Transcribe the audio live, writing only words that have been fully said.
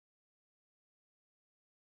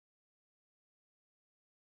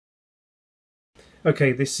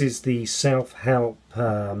Okay, this is the self-help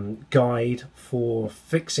guide for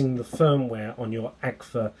fixing the firmware on your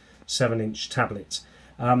Agfa 7-inch tablet.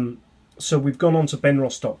 So we've gone on to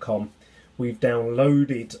benross.com, we've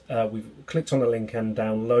downloaded, we've clicked on a link and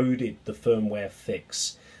downloaded the firmware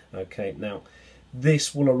fix. Okay, now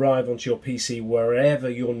this will arrive onto your PC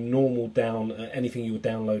wherever your normal anything you would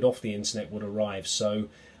download off the internet would arrive. So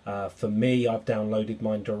for me, I've downloaded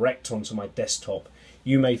mine direct onto my desktop.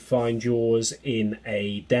 You may find yours in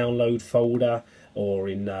a download folder or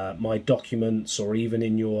in My Documents or even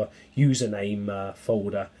in your username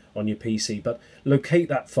folder on your PC. But locate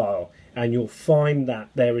that file and you'll find that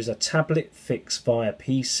there is a tablet fix via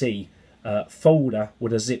PC folder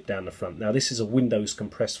with a zip down the front. Now this is a Windows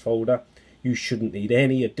compressed folder. You shouldn't need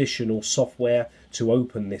any additional software to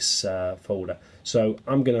open this folder. So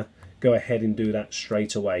I'm going to go ahead and do that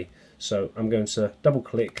straight away. So I'm going to double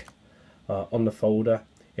click on the folder,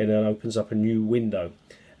 and then opens up a new window,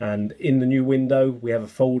 and in the new window we have a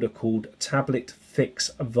folder called Tablet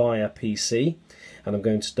Fix via PC, and I'm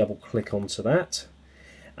going to double click onto that,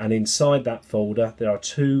 and inside that folder there are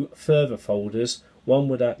two further folders, one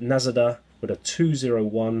with a Nazada with a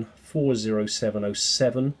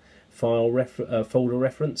 201-40707 folder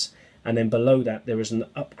reference, and then below that there is an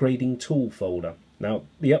upgrading tool folder. Now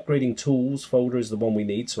the upgrading tools folder is the one we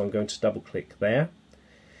need, so I'm going to double click there.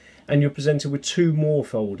 And you're presented with two more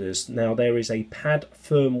folders. Now there is a pad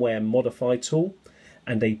firmware modify tool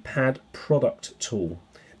and a pad product tool.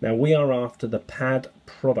 Now we are after the pad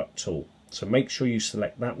product tool, so make sure you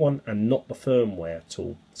select that one and not the firmware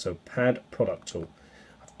tool. So pad product tool.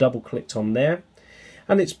 I've double clicked on there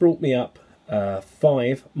and it's brought me up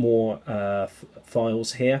 5 more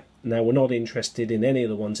files here. Now we're not interested in any of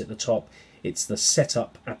the ones at the top. It's the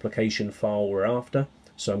setup application file we're after.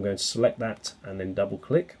 So I'm going to select that and then double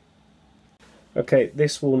click. Okay,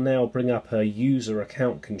 this will now bring up a user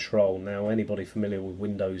account control. Now anybody familiar with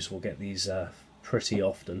Windows will get these pretty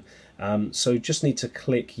often. So just need to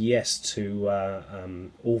click yes to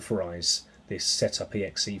authorize this setup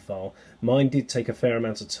exe file. Mine did take a fair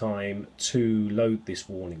amount of time to load this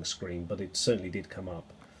warning screen, but it certainly did come up.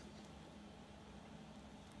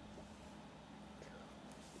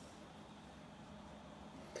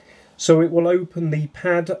 So it will open the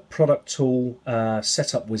pad product tool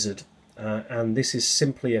setup wizard. And this is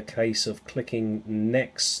simply a case of clicking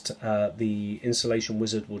next. The installation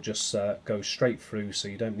wizard will just go straight through, so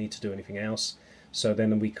you don't need to do anything else. So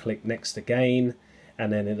then we click next again,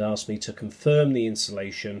 and then it asks me to confirm the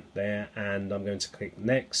installation there, and I'm going to click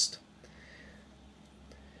next.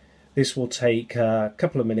 This will take a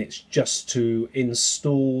couple of minutes just to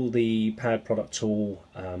install the pad product tool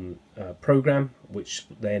program, which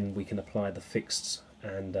then we can apply the fix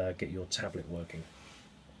and get your tablet working.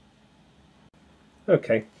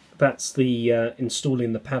 Okay, that's the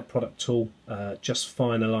installing the pad product tool, just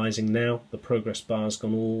finalizing now. The progress bar has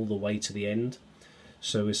gone all the way to the end,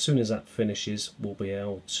 so as soon as that finishes we'll be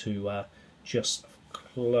able to just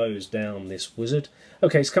close down this wizard.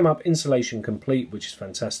 Okay, it's come up installation complete, which is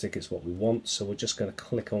fantastic, it's what we want, so we're just going to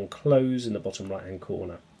click on close in the bottom right hand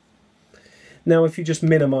corner. Now if you just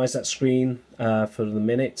minimize that screen for the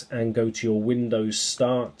minute and go to your Windows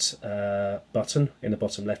Start button in the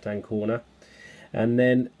bottom left hand corner, and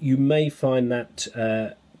then you may find that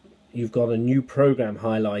you've got a new program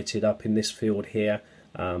highlighted up in this field here,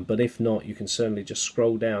 but if not, you can certainly just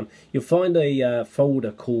scroll down. You'll find a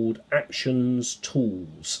folder called Actions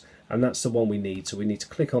Tools, and that's the one we need. So we need to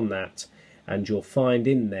click on that, and you'll find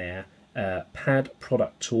in there Pad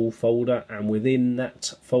Product Tool folder, and within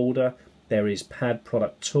that folder there is Pad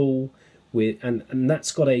Product Tool, and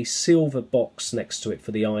that's got a silver box next to it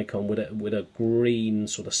for the icon with a green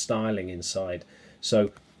sort of styling inside.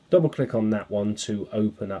 So double click on that one to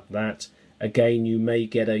open up that. Again, you may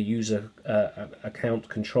get a user account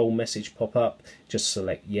control message pop up. Just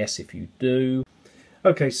select yes if you do.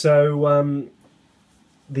 Okay, so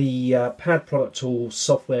the pad product tool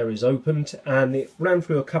software is opened, and it ran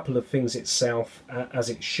through a couple of things itself as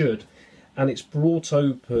it should. And it's brought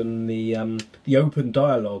open the open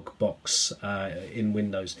dialog box in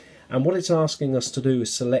Windows, and what it's asking us to do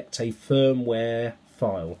is select a firmware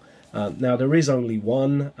file. Now there is only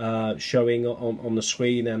one showing on the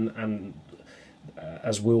screen, and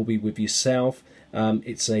as will be with yourself,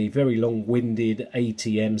 it's a very long-winded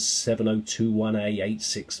ATM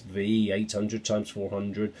 7021A86V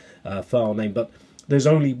 800x400 file name, but there's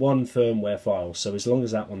only one firmware file, so as long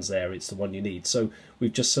as that one's there, it's the one you need. So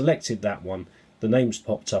we've just selected that one, the name's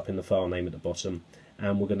popped up in the file name at the bottom,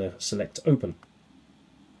 and we're going to select open.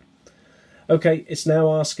 Okay, it's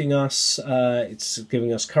now asking us, it's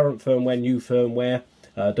giving us current firmware, new firmware.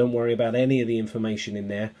 Don't worry about any of the information in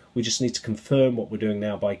there. We just need to confirm what we're doing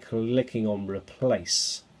now by clicking on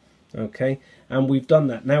replace. Okay, and we've done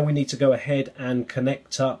that. Now we need to go ahead and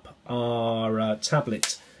connect up our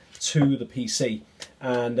tablet to the PC,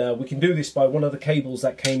 and we can do this by one of the cables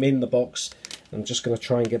that came in the box. I'm just going to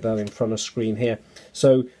try and get that in front of screen here.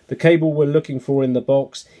 So the cable we're looking for in the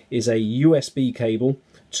box is a USB cable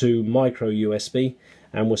to micro USB,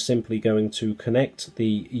 and we're simply going to connect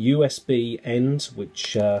the USB end,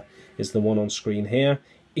 which is the one on screen here,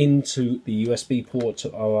 into the USB port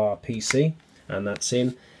of our PC, and that's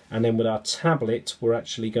in. And then with our tablet, we're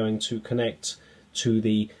actually going to connect to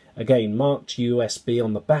the, again, marked USB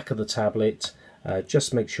on the back of the tablet.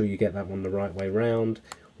 Just make sure you get that one the right way round.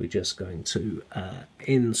 We're just going to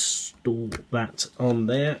install that on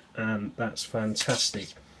there, and that's fantastic.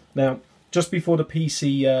 Now, just before the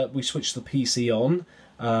PC, we switch the PC on.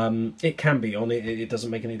 It can be on, it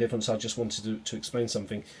doesn't make any difference. I just wanted to explain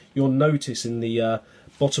something. You'll notice in the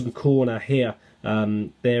bottom corner here,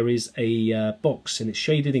 there is a box, and it's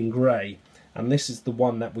shaded in grey, and this is the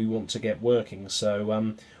one that we want to get working.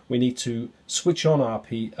 So we need to switch on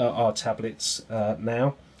our tablets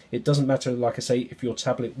now. It doesn't matter, like I say, if your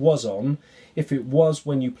tablet was on. If it was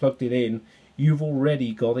when you plugged it in, you've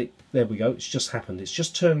already got it. There we go, it's just happened. It's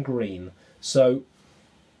just turned green. So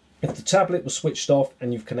if the tablet was switched off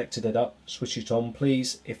and you've connected it up, switch it on,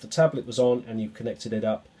 please. If the tablet was on and you've connected it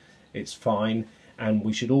up, it's fine. And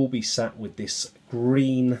we should all be sat with this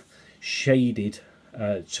green shaded,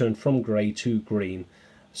 turned from grey to green.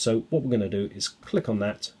 So what we're going to do is click on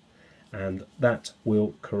that, and that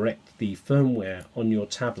will correct the firmware on your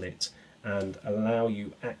tablet and allow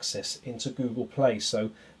you access into Google Play.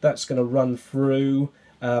 So that's going to run through.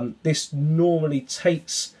 This normally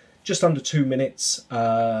takes just under 2 minutes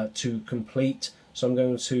to complete. So I'm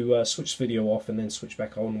going to switch the video off and then switch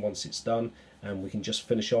back on once it's done, and we can just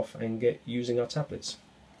finish off and get using our tablets.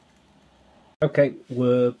 Okay,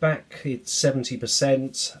 we're back. It's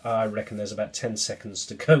 70%. I reckon there's about 10 seconds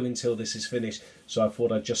to go until this is finished, so I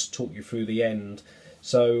thought I'd just talk you through the end.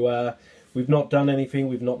 So we've not done anything,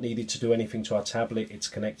 we've not needed to do anything to our tablet. It's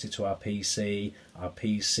connected to our PC. Our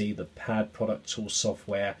PC, the Pad Product Tool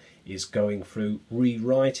software, is going through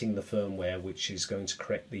rewriting the firmware, which is going to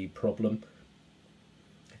correct the problem.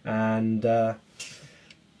 And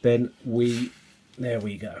then there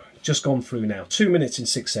we go. Just gone through now. 2 minutes and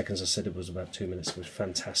 6 seconds. I said it was about 2 minutes. It was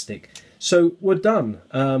fantastic. So we're done,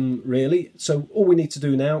 really. So all we need to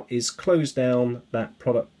do now is close down that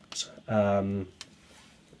product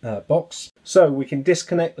box. So we can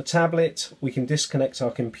disconnect the tablet. We can disconnect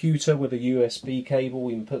our computer with a USB cable.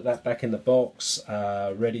 We can put that back in the box,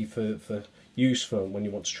 ready for use for when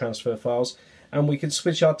you want to transfer files. And we can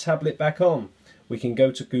switch our tablet back on. We can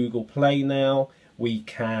go to Google Play now. We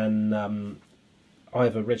can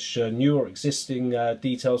either register new or existing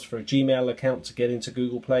details for a Gmail account to get into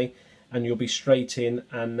Google Play, and you'll be straight in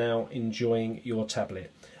and now enjoying your tablet.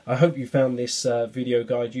 I hope you found this video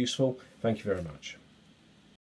guide useful. Thank you very much.